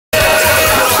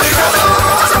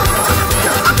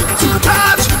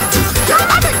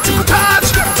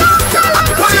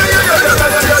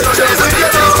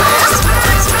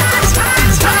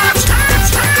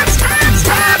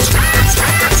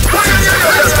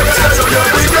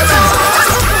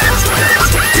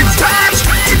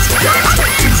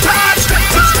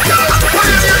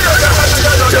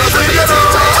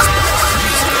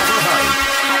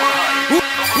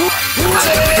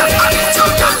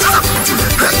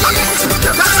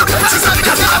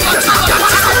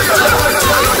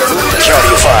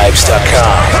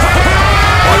PT5.com.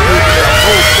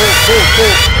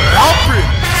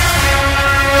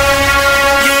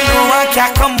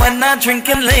 Can't come when I'm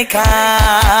drinking liquor.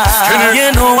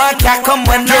 You know I can't come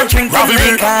when I'm drinking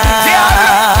liquor.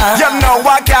 You know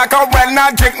I can't come when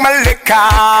I drink my liquor.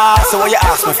 So what you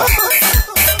ask me for?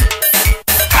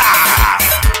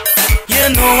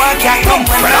 You know I can't come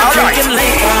when I'm drinking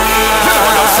liquor.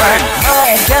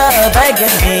 My girl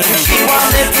begging me, she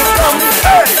wanted to come.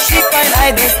 She find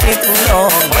I did stay too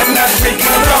long when I'm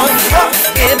drinking rum.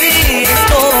 Baby, it's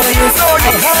no use,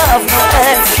 I have no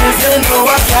excuse. You know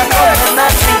I can't come when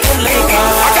I'm drinking liquor.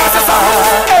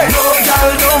 No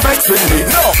girl don't vex with me.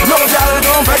 No girl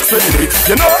don't vex with me.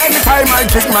 You know anytime I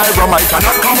drink my rum I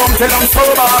cannot come home till I'm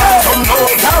sober. So no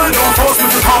girl don't force me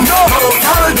to come. No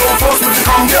girl don't force me to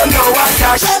come. You know I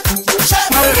can't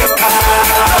my liquor.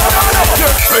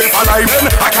 If I lie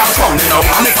then I can't strong enough.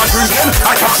 And if I drink then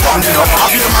I can't strong enough. I'll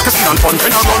be a magazine and fun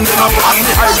when I'm running up. And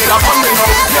the high will have running up.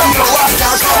 You know I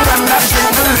can't strong when I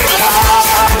drink the liquor.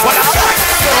 What I like.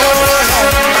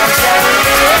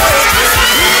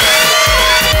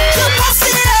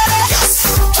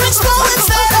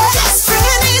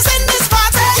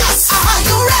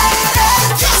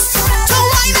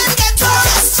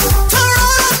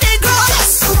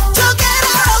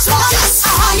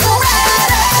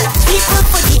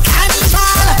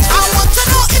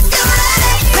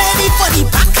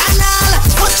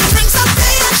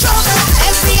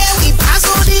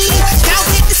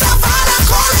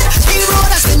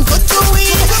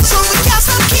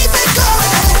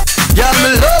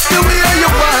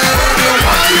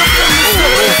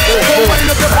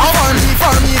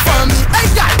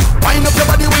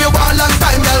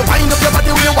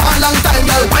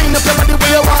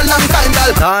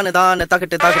 Dane,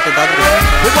 takete.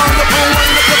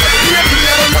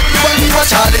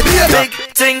 Big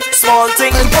thing, small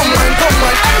thing. Come on.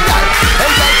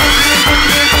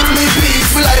 Me please,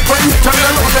 like when you turn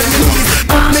around and you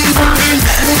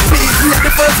me please, we are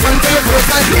the first one to the first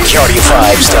line.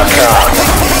 PT5.com.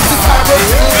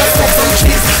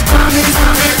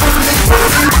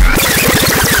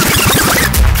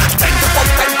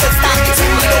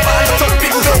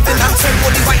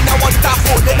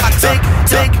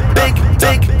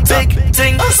 Big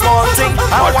thing, small thing.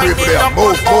 I winding up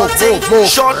on all thing.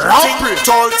 Short thing,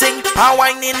 tall thing. I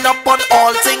winding up on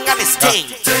all thing and it's thing.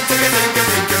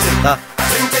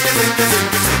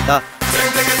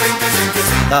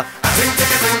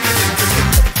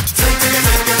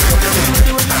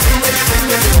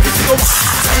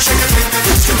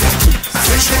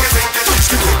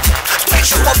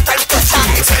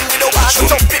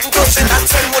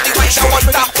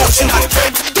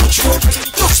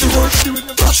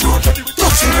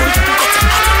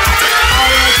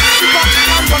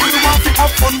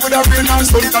 Have fun with a rain and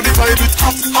sun, can divide it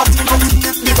up,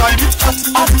 divide it up.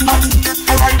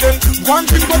 Alright then, one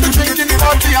thing for the drinking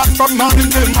party and from morning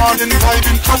till morning,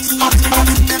 vibing up,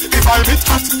 divide it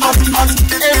up.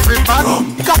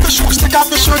 Everybody, got the shoes, take off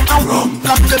the shirt and rum.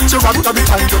 Come get your rock, got the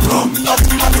time to rum,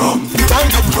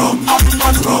 divide up,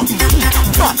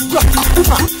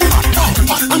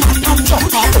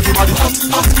 everybody hot.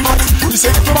 We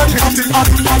say everybody hot.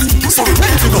 So we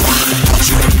ready to go. Touch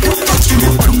you.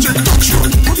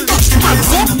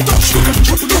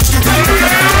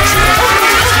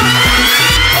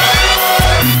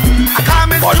 I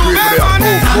come and do it.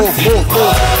 Move.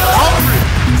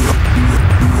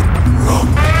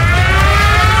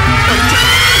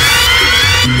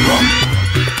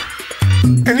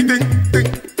 Anything.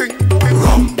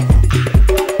 Rum.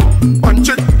 Punch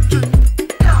it.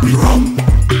 Rum.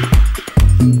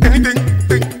 Anything.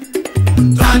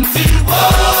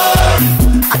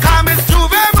 I come and do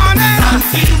it, money.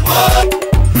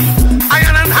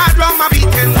 Iron and hard rum, my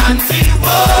beating.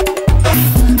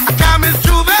 I come and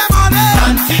do it, money.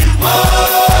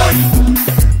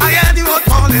 I hear the road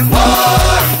calling.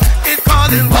 It's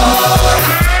calling.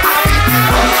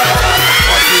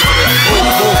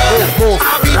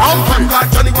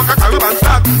 Johnny Walker Caravan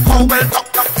Start. How well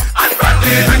doctor and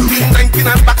Brandy 1919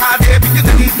 and back all day because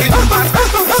they need to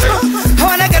I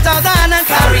wanna get out and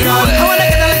carry on. I wanna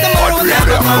get out like tomorrow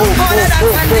never come. I wanna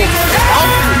dance and dingle.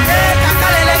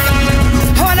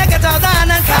 I wanna get out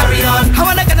and carry on. I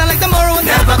wanna get out like tomorrow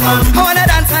never come. I wanna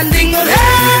dance and dingle.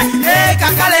 Hey,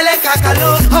 kakalele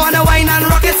kakalo. I wanna wine and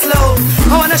rock it slow.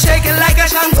 I wanna shake it like a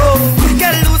shango.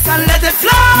 Get loose and let it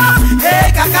flow.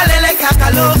 Hey, kakalele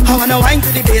kakalo. I wanna wine to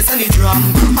the bass and the drum.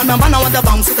 And my man I want to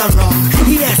bounce it around.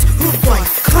 Yes, good boy,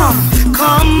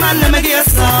 come and let me get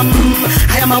some.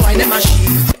 I am a whining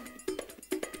machine.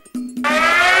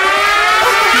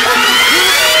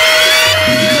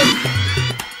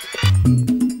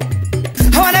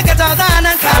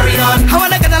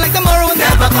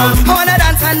 come. I wanna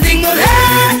dance and dingle.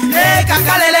 Hey, hey,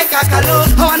 kakalele kakalo.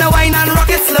 I wanna wine and rock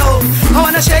it slow. I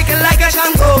wanna shake it like a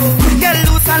shango. Get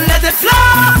loose and let it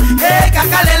flow. Hey,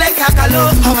 kakalele kakalo.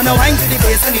 I wanna wine to the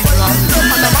bass and the drum.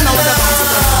 And I wanna with the bounce.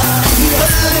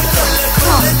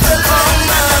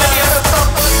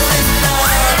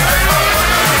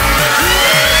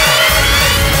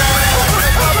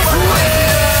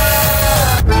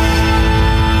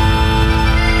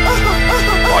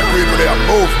 People there,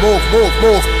 move.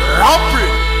 Rapid.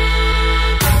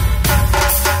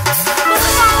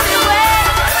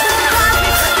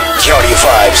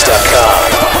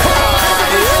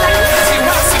 PT5.com.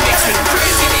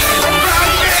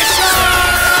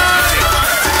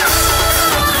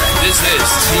 This is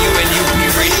TUNUP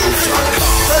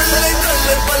Radio.com.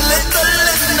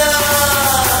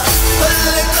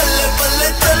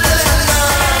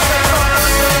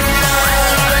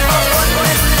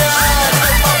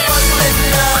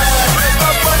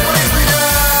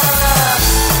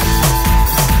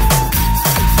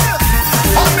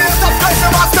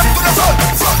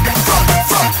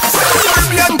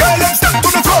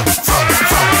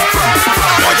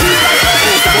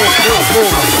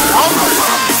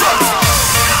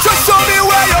 Just show me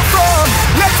where you're from.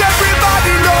 Let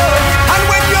everybody know. And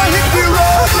when you hit the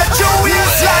road, let your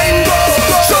waistline go.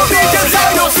 Show me just how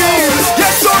you feel.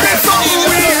 Yes, show me something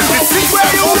real. This is where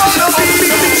you wanna be.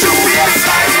 Let your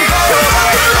waistline go.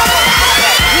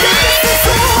 This is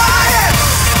who I am.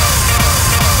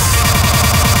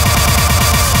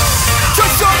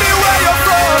 Just show me where you're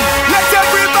from. Let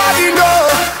everybody know.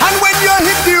 And when you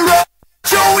hit the road,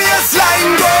 let your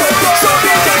waistline go. Show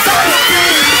me just how you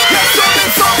feel. Yes, show me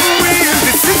something real.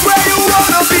 This is where you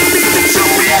wanna be. Let your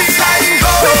waistline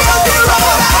go. We on the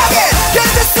road again. Yeah,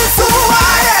 this is who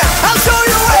I am. I'll show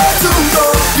you where to go.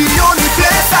 The only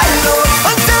place I know.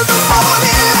 Until the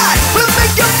morning light will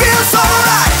make you feel so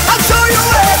right. I'll show you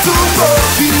where to go.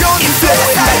 The only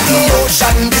place I know. The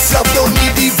ocean, this love don't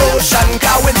need devotion.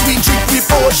 Cause when we drink we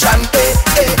potion,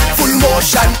 full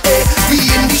motion, we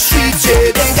in the street,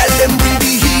 them gal them bring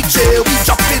the heat, we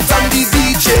drop it on the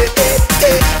DJ,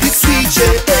 it's sweet,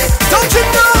 don't you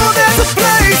know there's a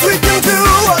place we can do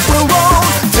what we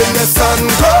want till the sun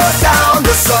goes down,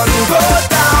 the sun goes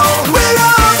down. We'll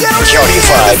all get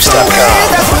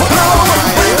PT5.com.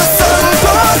 When the sun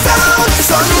goes down, the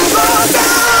sun goes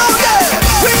down,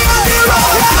 yeah. We on the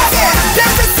road again,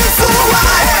 yeah, this is who I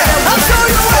am. I'll show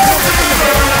you where.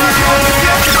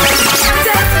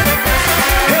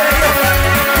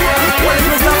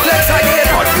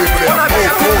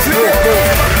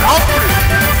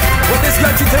 What this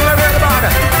country tell me real about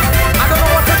it? I don't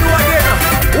know what to do again.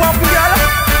 What girl?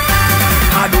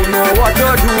 I don't know what to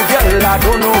do, girl. I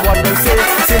don't know what to say.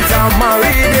 Since I'm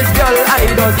married, this girl I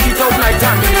just eat out night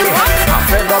and day. I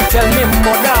fed up, tell me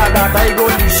mother that I go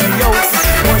to she out,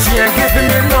 but she ain't giving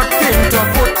me nothing to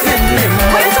put in me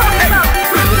mouth. Hey,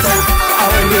 bring it out,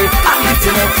 I'm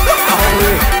eating it.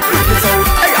 Bring it out,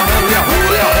 hey, I'm hungry.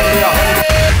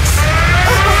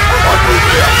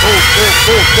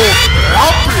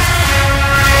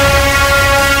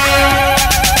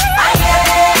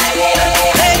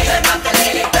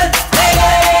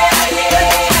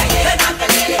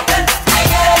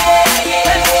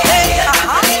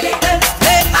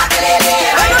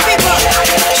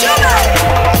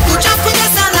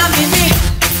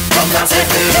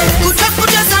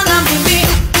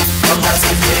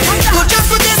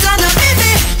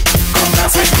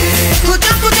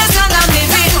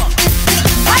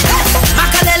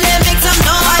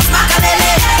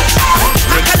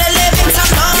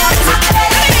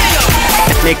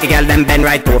 Make the girl them bend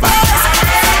right over. Make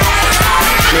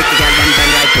the girl them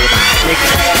bend right over. Make the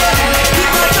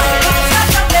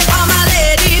all my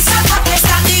ladies, start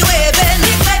the waving.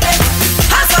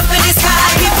 Hands up in the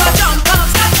sky, people jump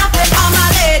up. All my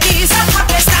ladies, start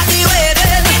the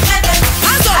waving.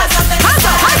 Hands up,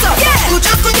 yeah.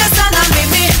 Kuja sana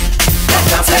mimi.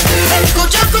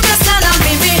 Kuja sana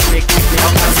mimi.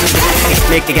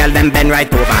 Make the girl them bend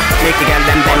right over. Make the girl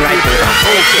them bend right over.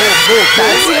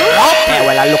 Yeah,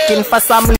 well, I'm looking for some.